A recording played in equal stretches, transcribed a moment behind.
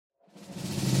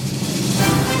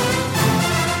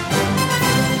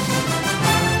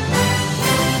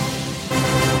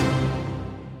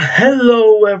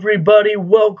Hello, everybody.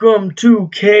 Welcome to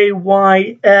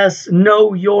KYS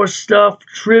Know Your Stuff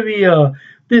Trivia.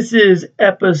 This is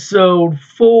episode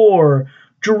 4,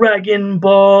 Dragon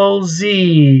Ball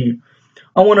Z.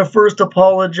 I want to first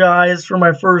apologize for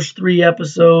my first 3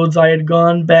 episodes. I had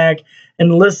gone back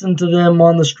and listened to them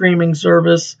on the streaming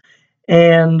service,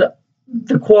 and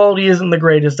the quality isn't the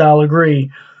greatest, I'll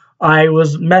agree. I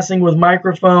was messing with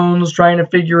microphones, trying to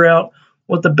figure out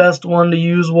what the best one to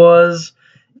use was.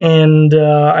 And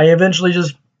I eventually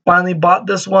just finally bought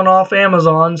this one off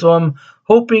Amazon, so I'm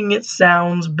hoping it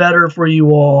sounds better for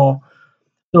you all.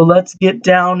 So let's get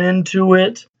down into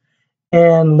it,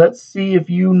 and let's see if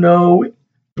you know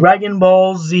Dragon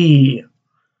Ball Z.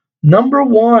 Number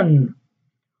 1.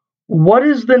 What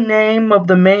is the name of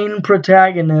the main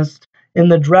protagonist in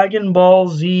the Dragon Ball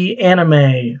Z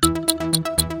anime?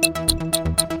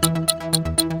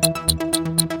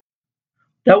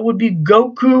 That would be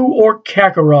Goku or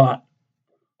Kakarot.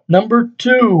 Number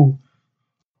 2.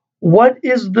 What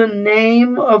is the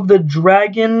name of the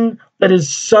dragon that is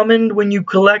summoned when you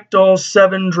collect all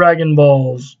 7 Dragon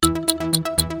Balls?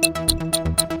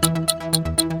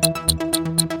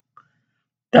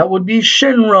 That would be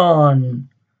Shenron.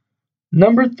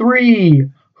 Number 3.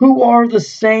 Who are the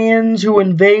Saiyans who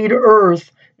invade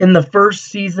Earth in the first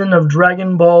season of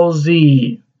Dragon Ball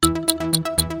Z?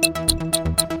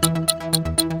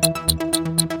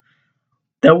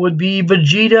 That would be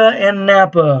Vegeta and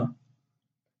Nappa.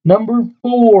 Number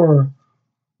 4.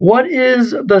 What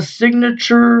is the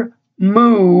signature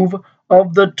move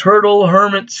of the Turtle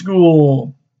Hermit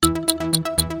School?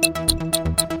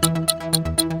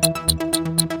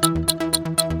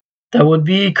 That would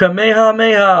be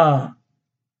Kamehameha.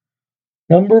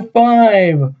 Number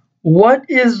 5. What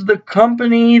is the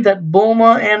company that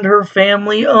Bulma and her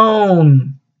family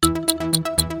own?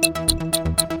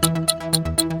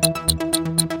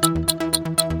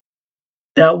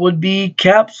 That would be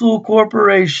Capsule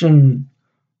Corporation.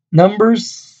 Number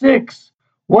 6.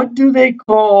 What do they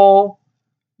call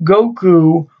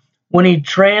Goku when he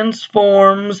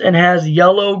transforms and has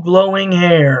yellow glowing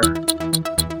hair?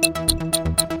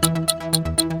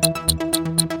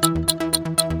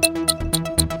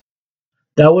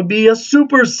 That would be a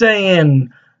Super Saiyan.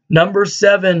 Number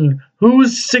 7.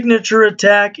 Whose signature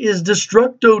attack is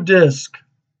Destructo Disc?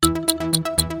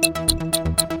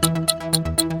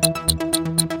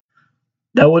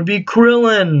 That would be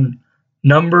Krillin.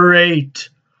 Number 8.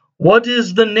 What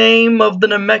is the name of the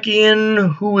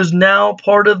Namekian who is now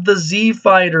part of the Z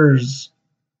Fighters?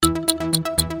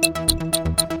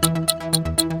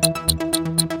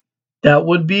 That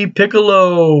would be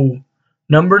Piccolo.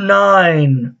 Number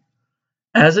 9.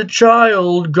 As a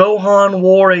child, Gohan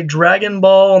wore a Dragon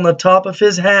Ball on the top of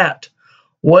his hat.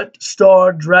 What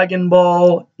star Dragon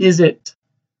Ball is it?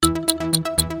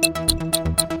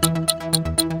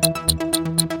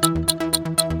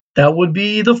 That would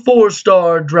be the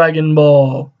 4-star Dragon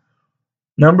Ball.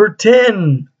 Number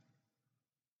 10.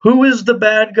 Who is the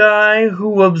bad guy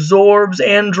who absorbs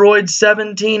androids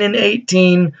 17 and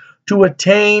 18 to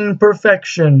attain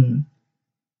perfection?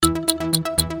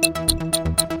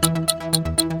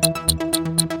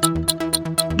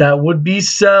 That would be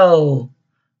Cell.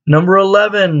 Number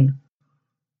 11.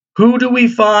 Who do we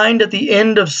find at the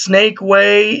end of Snake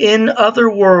Way in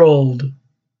Otherworld?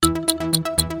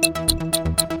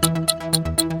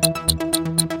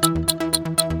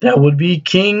 That would be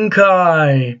King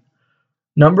Kai.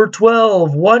 Number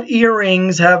 12. What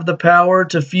earrings have the power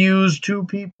to fuse 2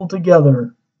 people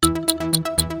together?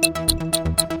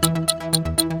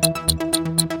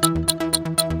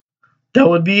 That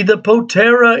would be the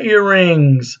Potera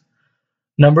earrings.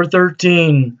 Number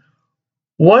 13.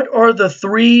 What are the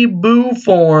 3 Buu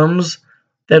forms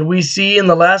that we see in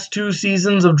the last 2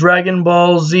 seasons of Dragon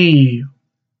Ball Z?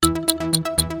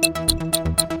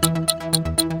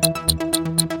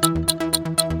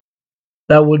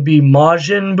 That would be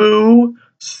Majin Buu,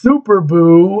 Super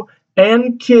Buu,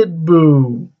 and Kid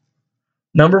Buu.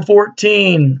 Number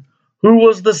 14. Who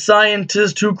was the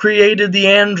scientist who created the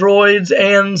androids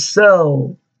and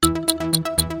Cell?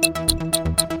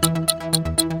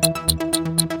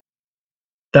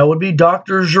 That would be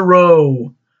Dr.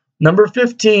 Gero. Number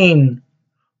 15.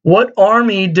 What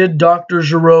army did Dr.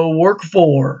 Gero work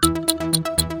for?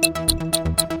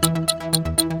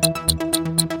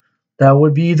 That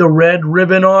would be the Red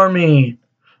Ribbon Army.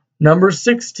 Number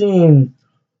 16.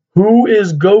 Who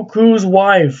is Goku's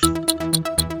wife?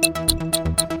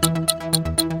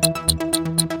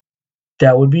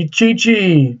 That would be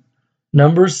Chi-Chi.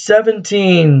 Number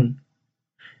 17.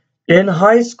 In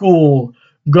high school,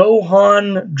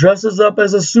 Gohan dresses up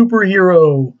as a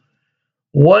superhero.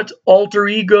 What alter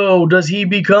ego does he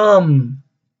become?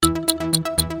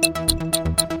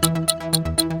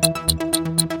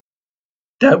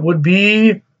 That would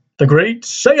be the Great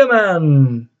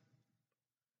Saiyaman.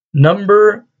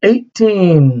 Number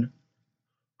 18.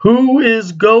 Who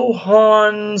is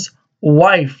Gohan's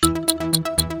wife?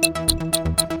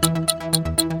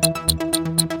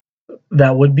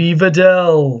 That would be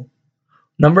Videl.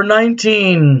 Number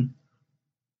 19.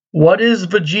 What is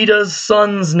Vegeta's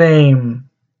son's name?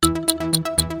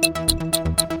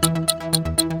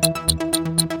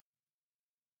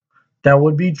 That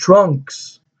would be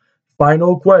Trunks.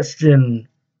 Final question.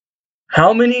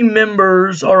 How many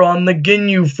members are on the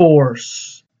Ginyu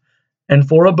Force? And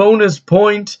for a bonus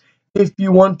point, if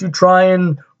you want to try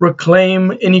and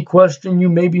reclaim any question you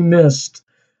maybe missed,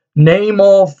 name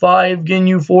all 5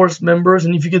 Ginyu Force members,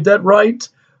 and if you get that right,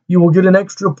 you will get an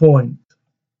extra point.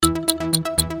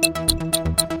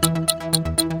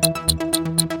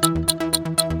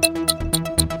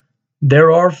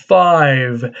 There are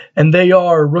 5, and they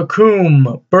are Raccoon,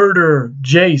 Birder,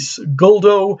 Jace,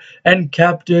 Guldo, and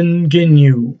Captain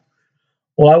Ginyu.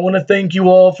 Well, I want to thank you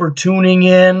all for tuning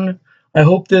in. I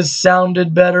hope this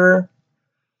sounded better.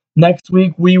 Next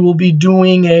week we will be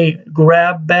doing a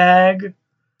grab bag,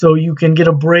 so you can get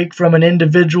a break from an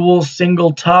individual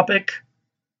single topic.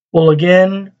 Well,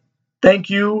 again, thank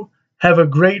you. Have a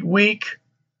great week.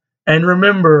 And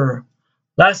remember,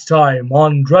 last time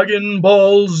on Dragon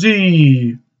Ball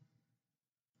Z.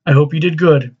 I hope you did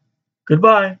good.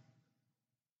 Goodbye.